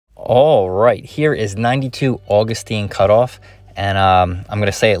All right, here is 92 Augustine cutoff, and I'm going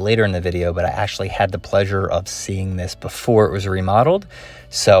to say it later in the video, but I actually had the pleasure of seeing this before it was remodeled.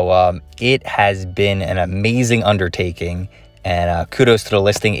 So it has been an amazing undertaking, and kudos to the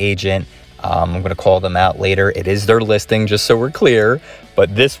listing agent. I'm going to call them out later. It is their listing, just so we're clear,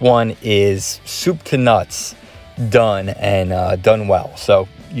 but this one is soup to nuts done, and done well. So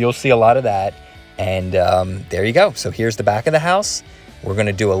you'll see a lot of that, and there you go. So here's the back of the house. We're going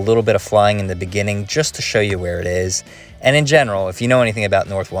to do a little bit of flying in the beginning just to show you where it is. And in general, if you know anything about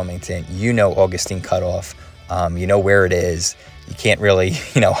North Wilmington, you know Augustine Cutoff. You know where it is. You can't really,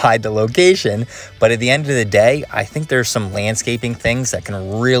 hide the location. But at the end of the day, I think there's some landscaping things that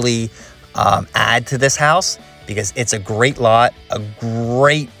can really add to this house, because it's a great lot, a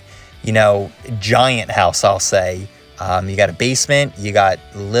great, giant house, I'll say. You got a basement, you got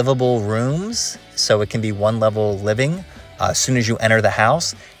livable rooms, so it can be one level living as soon as you enter the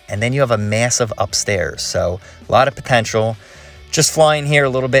house, and then you have a massive upstairs. So a lot of potential. Just flying here a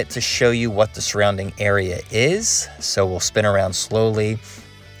little bit to show you what the surrounding area is. So we'll spin around slowly.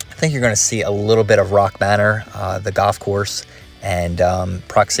 I think you're going to see a little bit of Rock Manor, the golf course, and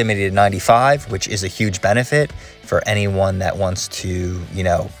proximity to 95, which is a huge benefit for anyone that wants to,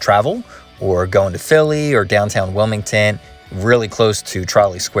 travel or go into Philly or downtown Wilmington, really close to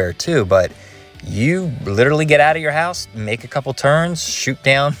Trolley Square too. But you literally get out of your house, make a couple turns, shoot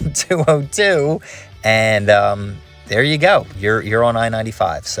down 202, and there you go. You're on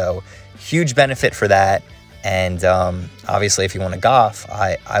I-95. So huge benefit for that. And obviously, if you want to golf,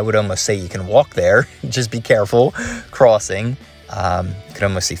 I would almost say you can walk there. Just be careful crossing. You can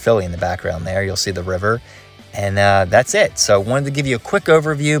almost see Philly in the background there. You'll see the river. And that's it. So I wanted to give you a quick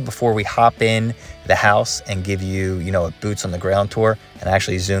overview before we hop in the house and give you, a boots on the ground tour. And I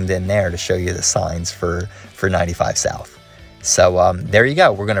actually zoomed in there to show you the signs for 95 South. So there you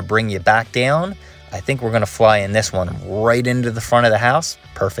go. We're going to bring you back down. I think we're going to fly in this one right into the front of the house.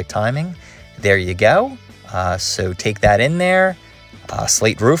 Perfect timing. There you go. So take that in there.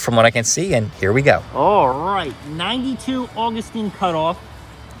 Slate roof from what I can see, and here we go. All right, 92 Augustine Cutoff.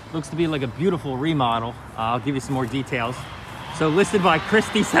 Looks to be like a beautiful remodel. I'll give you some more details. So listed by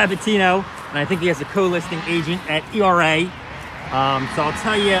Christy Sabatino, and I think he has a co-listing agent at ERA. So I'll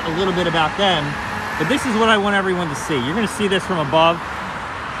tell you a little bit about them, but this is what I want everyone to see. You're gonna see this from above.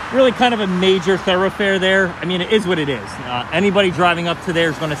 Really kind of a major thoroughfare there. I mean, it is what it is. Anybody driving up to there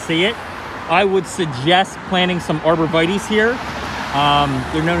is gonna see it. I would suggest planting some arborvitaes here.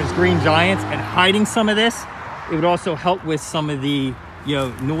 They're known as green giants, and hiding some of this, it would also help with some of the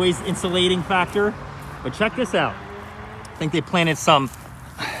noise insulating factor. But check this out. I think they planted some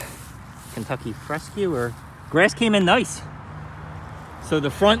Kentucky fescue, or grass came in nice. So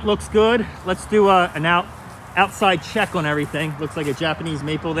the front looks good. Let's do an outside check on everything. Looks like a Japanese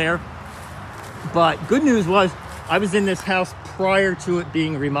maple there. But good news was I was in this house prior to it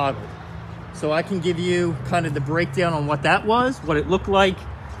being remodeled. So I can give you kind of the breakdown on what that was, what it looked like,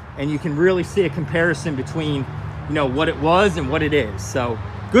 and you can really see a comparison between what it was and what it is. So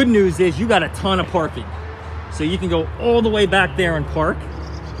good news is you got a ton of parking. So you can go all the way back there and park.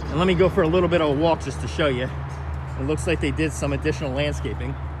 And let me go for a little bit of a walk just to show you. It looks like they did some additional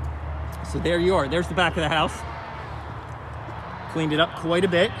landscaping. So there you are. There's the back of the house. Cleaned it up quite a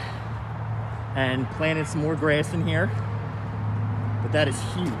bit and planted some more grass in here. But that is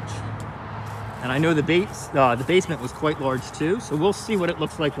huge. And I know the basement was quite large too. So we'll see what it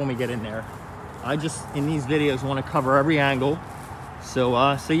looks like when we get in there. I just, in these videos, want to cover every angle.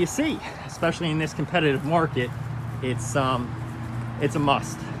 So so you see, especially in this competitive market, it's a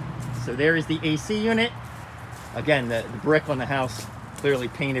must. So there is the AC unit. Again, the brick on the house clearly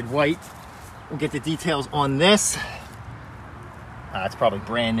painted white. We'll get the details on this. It's probably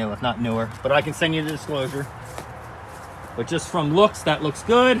brand new, if not newer, but I can send you the disclosure. But just from looks, that looks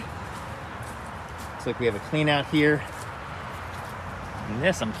good. Looks like we have a clean out here. And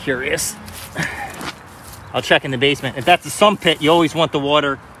this, I'm curious. I'll check in the basement. If that's a sump pit, you always want the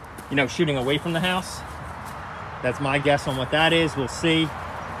water, shooting away from the house. That's my guess on what that is. We'll see.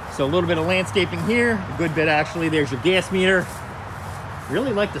 So a little bit of landscaping here, a good bit actually. There's your gas meter.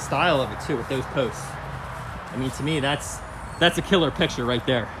 Really like the style of it too with those posts. I mean, to me, that's a killer picture right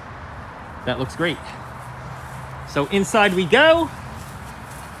there. That looks great. So inside we go.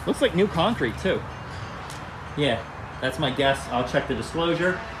 Looks like new concrete too. Yeah, that's my guess. I'll check the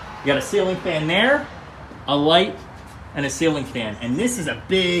disclosure. You got a ceiling fan there, a light, and a ceiling fan. And this is a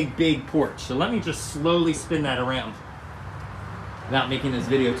big, big porch. So let me just slowly spin that around without making this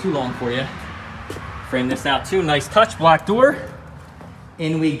video too long for you. Frame this out too. Nice touch, black door.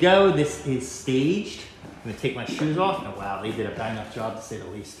 In we go. This is staged. I'm gonna take my shoes off. Oh, wow, they did a bang up job to say the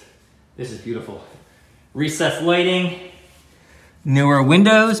least. This is beautiful. Recessed lighting, newer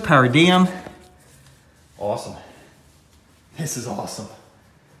windows, Paradigm. Awesome. This is awesome.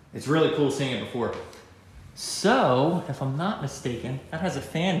 It's really cool seeing it before. So, if I'm not mistaken, that has a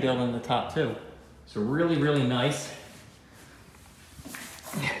fan built in the top too. So really, really nice.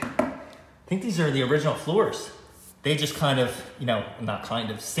 I think these are the original floors. They just kind of, you know, not kind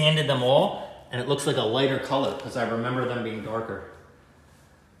of, sanded them all, and it looks like a lighter color because I remember them being darker.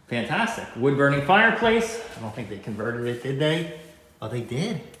 Fantastic. Wood burning fireplace. I don't think they converted it, did they? Oh, they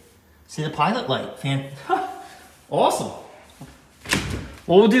did. See the pilot light. Awesome.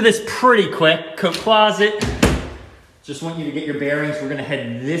 Well, we'll do this pretty quick. Coat closet. Just want you to get your bearings. We're gonna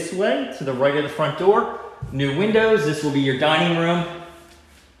head this way to the right of the front door. New windows. This will be your dining room.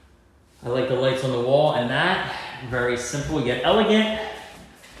 I like the lights on the wall and that. Very simple yet elegant.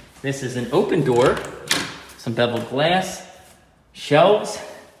 This is an open door. Some beveled glass. Shelves.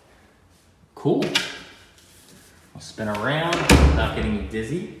 Cool. I'll spin around without getting you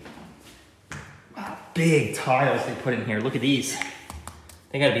dizzy. Wow, big tiles they put in here. Look at these.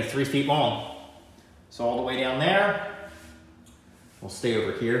 They gotta be 3 feet long. So all the way down there. We'll stay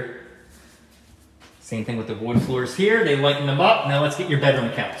over here. Same thing with the wood floors here. They lighten them up. Now let's get your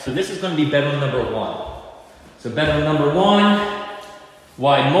bedroom count. So this is gonna be bedroom number 1. So bedroom number 1,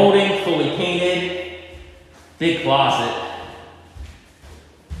 wide molding, fully painted, big closet.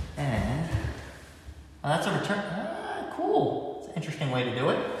 And that's a return. Cool. It's an interesting way to do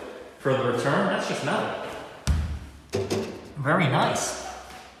it. For the return, that's just metal. Very nice.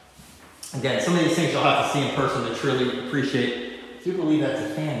 Again, some of these things you'll have to see in person to truly appreciate. I do believe that's a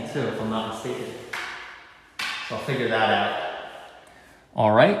fan too, if I'm not mistaken. So I'll figure that out.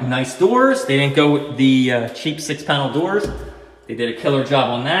 All right, nice doors. They didn't go with the cheap 6-panel doors. They did a killer job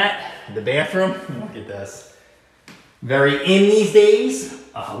on that. The bathroom, look at this. Very in these days.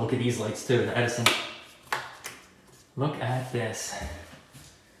 Oh, look at these lights too, the Edison. Look at this.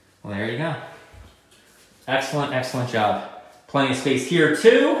 Well, there you go. Excellent, excellent job. Plenty of space here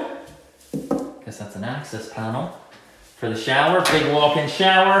too. Guess that's an access panel for the shower. Big walk-in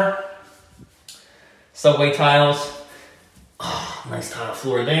shower. Subway tiles. Oh, nice tile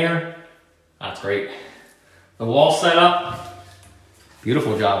floor there. That's great. The wall setup.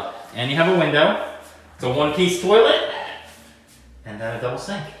 Beautiful job. And you have a window. It's a 1-piece toilet. And then a double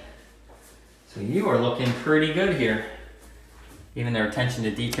sink. So you are looking pretty good here. Even their attention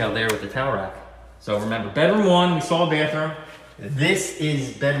to detail there with the towel rack. So remember, bedroom 1, we saw a bathroom. This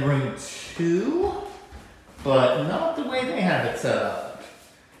is bedroom 2, but not the way they have it set up.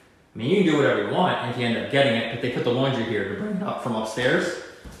 I mean, you can do whatever you want if you end up getting it, but they put the laundry here to bring it up from upstairs.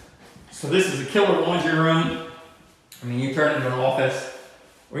 So this is a killer laundry room. I mean, you turn it into an office,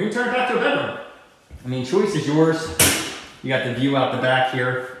 or you can turn it back to a bedroom. I mean, choice is yours. You got the view out the back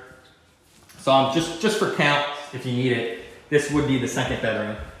here. So just for count, if you need it, this would be the second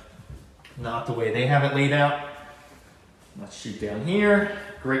bedroom. Not the way they have it laid out. Let's shoot down here.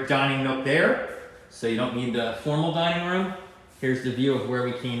 Great dining nook there. So you don't need the formal dining room. Here's the view of where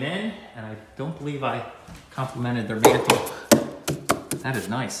we came in. And I don't believe I complimented their mantle. That is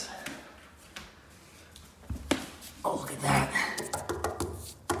nice. Oh, look at that.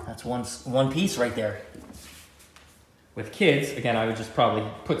 That's one piece right there. With kids, again, I would just probably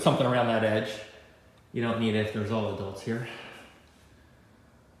put something around that edge. You don't need it if there's all adults here.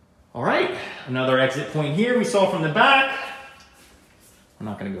 All right, another exit point here we saw from the back. I'm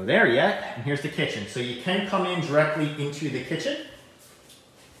not gonna go there yet. And here's the kitchen. So you can come in directly into the kitchen.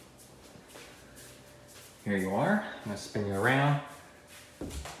 Here you are. I'm gonna spin you around.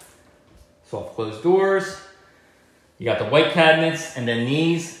 Soft closed doors. You got the white cabinets, and then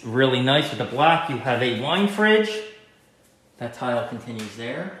these, really nice with the black. You have a wine fridge. That tile continues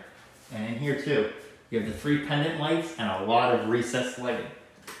there. And in here too, you have the 3 pendant lights and a lot of recessed lighting.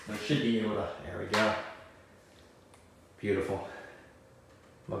 So it should be able to, there we go. Beautiful.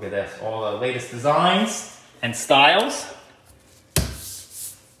 Look at this, all the latest designs and styles.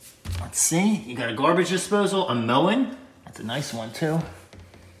 Let's see, you got a garbage disposal, a Moen. That's a nice one too.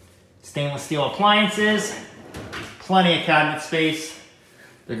 Stainless steel appliances, plenty of cabinet space.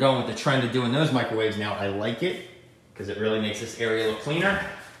 They're going with the trend of doing those microwaves now. I like it because it really makes this area look cleaner.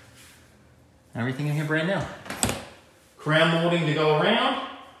 Everything in here brand new. Crown molding to go around.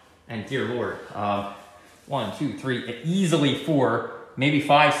 And dear Lord, 1, 2, 3, easily 4, maybe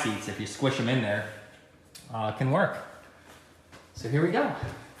 5 seats if you squish them in there, can work. So here we go.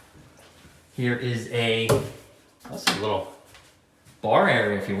 Here is that's a little bar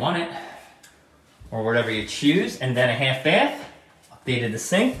area if you want it, or whatever you choose, and then a half bath. Updated the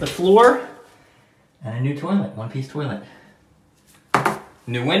sink, the floor, and a new toilet, 1-piece toilet.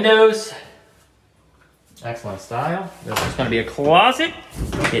 New windows. Excellent style. There's just going to be a closet.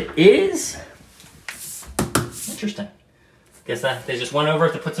 It is. Interesting. Guess that they just went over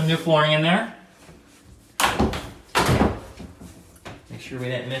to put some new flooring in there. Make sure we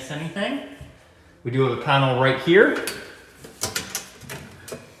didn't miss anything. We do have a panel right here.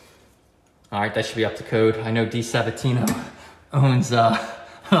 All right, that should be up to code. I know D. Sabatino owns an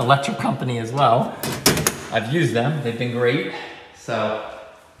electric company as well. I've used them. They've been great. So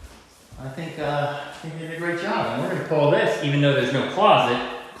I think they did a great job. And we're going to call this, even though there's no closet,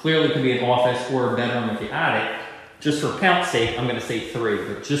 clearly could be an office or a bedroom if you add it. Just for count's sake, I'm going to say 3.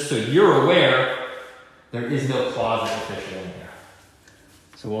 But just so you're aware, there is no closet officially in here.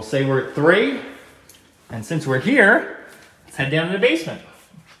 So we'll say we're at 3. And since we're here, let's head down to the basement.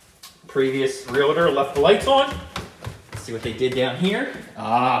 Previous realtor left the lights on. Let's see what they did down here.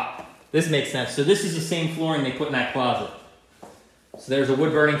 Ah, this makes sense. So this is the same flooring they put in that closet. So there's a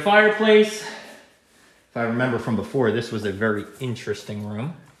wood-burning fireplace. If I remember from before, this was a very interesting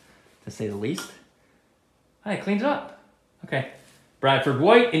room, to say the least. Hey, it cleans up. Okay. Bradford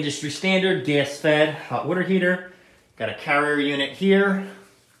White, industry standard, gas-fed, hot water heater. Got a carrier unit here.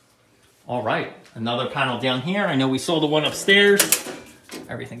 All right, another panel down here. I know we saw the one upstairs.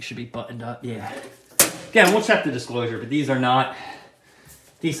 Everything should be buttoned up, yeah. Again, we'll check the disclosure, but these are not,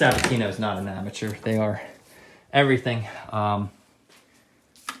 D. Sabatino is not an amateur. They are everything, well,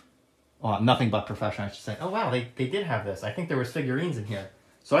 nothing but professional, I should say. Oh wow, they did have this. I think there was figurines in here.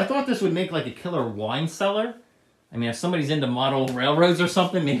 So I thought this would make like a killer wine cellar. I mean, if somebody's into model railroads or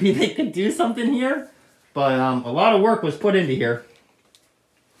something, maybe they could do something here. But a lot of work was put into here.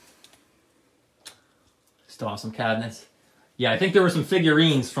 Still have some cabinets. Yeah, I think there were some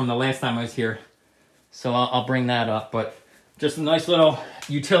figurines from the last time I was here. So I'll bring that up. But just a nice little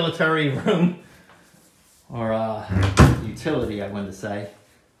utilitarian room. Or utility, I wanted to say.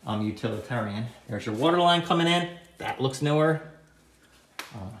 I'm utilitarian. There's your water line coming in. That looks newer.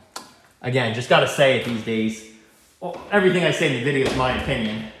 Again, just got to say it these days. Well, everything I say in the video is my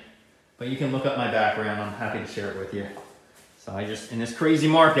opinion. But you can look up my background. I'm happy to share it with you. So in this crazy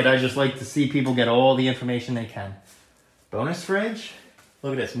market, I just like to see people get all the information they can. Bonus fridge.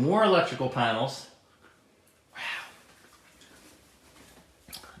 Look at this. More electrical panels. Wow.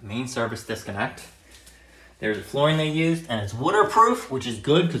 Main service disconnect. There's the flooring they used, and it's waterproof, which is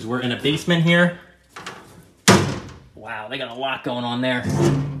good because we're in a basement here. Wow, they got a lot going on there.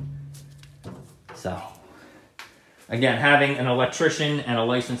 So, again, having an electrician and a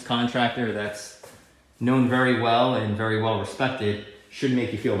licensed contractor that's known very well and very well respected should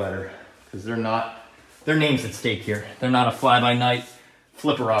make you feel better because their name's at stake here. They're not a fly-by-night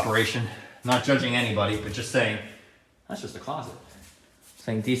flipper operation. Not judging anybody, but just saying, that's just a closet.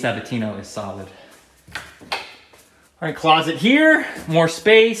 Saying D. Sabatino is solid. All right, closet here, more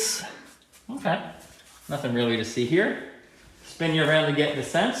space. Okay, nothing really to see here. Spin you around to get the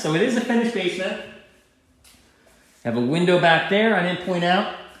sense. So it is a finished basement. Have a window back there, I didn't point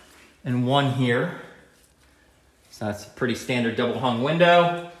out, and one here. So that's a pretty standard double hung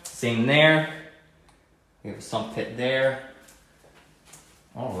window. Same there. We have a sump pit there.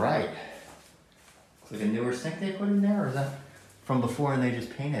 All right. Looks like a newer sink they put in there, or is that from before and they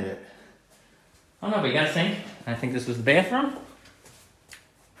just painted it? I don't know, but you got a sink. I think this was the bathroom.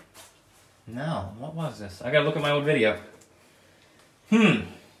 No, what was this? I gotta look at my old video.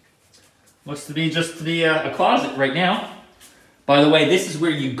 Looks to be just a closet right now. By the way, this is where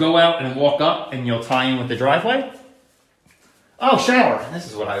you go out and walk up and you'll tie in with the driveway. Oh, shower. This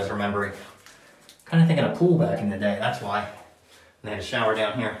is what I was remembering. Kind of thinking of a pool back in the day, that's why. And they had a shower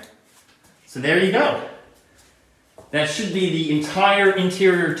down here. So there you go. That should be the entire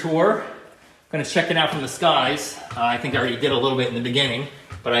interior tour. I'm gonna check it out from the skies. I think I already did a little bit in the beginning,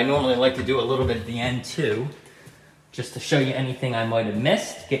 but I normally like to do a little bit at the end too, just to show you anything I might have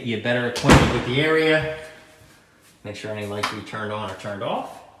missed, get you better acquainted with the area, make sure any lights we turned on are turned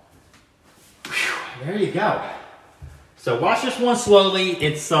off. Whew, there you go. So watch this one slowly.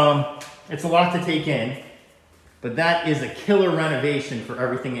 It's a lot to take in, but that is a killer renovation for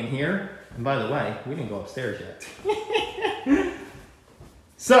everything in here. And by the way, we didn't go upstairs yet.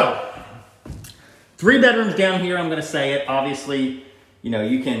 So, 3 bedrooms down here, I'm gonna say it. Obviously, you know,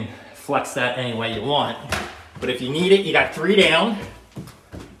 you can flex that any way you want, but if you need it, you got 3 down.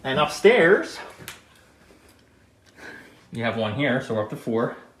 And upstairs, you have 1 here, so we're up to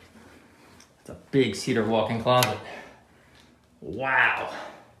 4. It's a big cedar walk-in closet. Wow.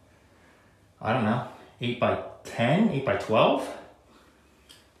 I don't know, 8 by 10, 8 by 12?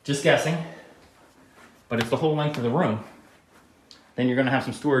 Just guessing, but it's the whole length of the room. Then you're gonna have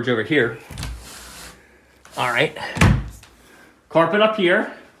some storage over here. All right, Carpet up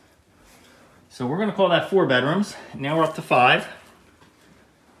here. So we're gonna call that 4 bedrooms. Now we're up to 5.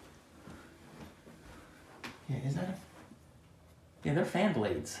 Yeah, is that yeah, they're fan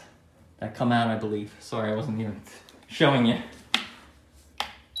blades that come out, I believe. Sorry, I wasn't even showing you.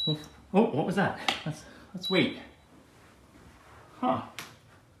 Oh, what was that? Let's wait. Huh.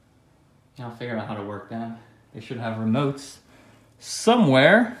 I'll figure out how to work them. They should have remotes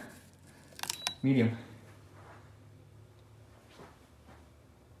somewhere. Medium.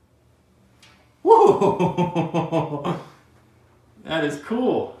 Whoa! That is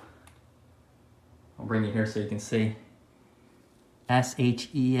cool. I'll bring you here so you can see.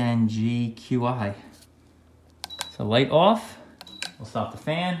 SHENGQI. So light off. We'll stop the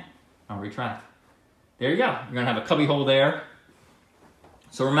fan. I'll retract. There you go. You're gonna have a cubby hole there.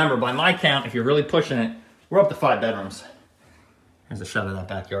 So remember, by my count, if you're really pushing it, we're up to 5 bedrooms. Here's a shot of that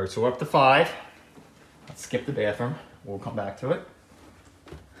backyard. So we're up to 5. Let's skip the bathroom. We'll come back to it.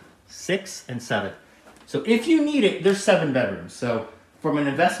 6 and 7. So if you need it, there's 7 bedrooms. So from an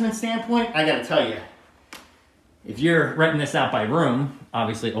investment standpoint, I gotta tell you, if you're renting this out by room,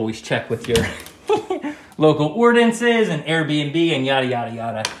 obviously always check with your local ordinances and Airbnb and yada, yada,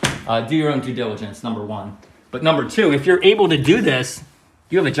 yada. Do your own due diligence, number 1. But number 2, if you're able to do this,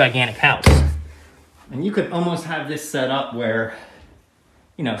 you have a gigantic house. And you could almost have this set up where,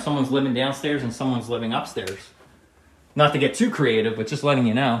 you know, someone's living downstairs and someone's living upstairs. Not to get too creative, but just letting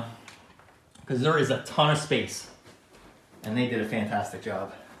you know. Because there is a ton of space. And they did a fantastic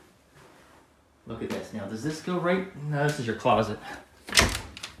job. Look at this. Now, does this go right? No, this is your closet.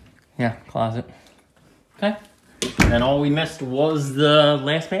 Yeah, closet. Okay. And then all we missed was the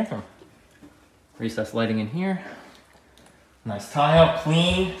last bathroom. Recessed lighting in here. Nice tile,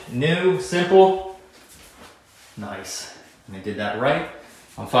 clean, new, simple. Nice. And they did that right.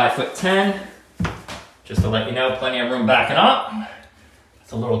 I'm 5'10". Just to let you know, plenty of room backing up.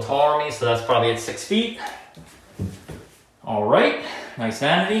 It's a little taller than me, so that's probably at 6 feet. All right, nice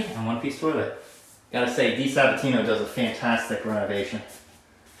vanity and 1-piece toilet. Gotta say, Di Sabatino does a fantastic renovation.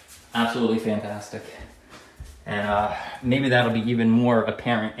 Absolutely fantastic. And maybe that'll be even more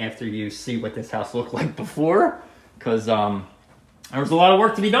apparent after you see what this house looked like before, because there was a lot of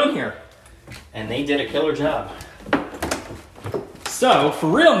work to be done here. And they did a killer job. So, for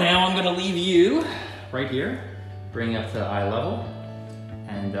real now, I'm gonna leave you right here, bring you up to eye level,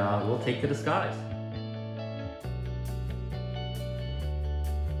 and we'll take to the skies.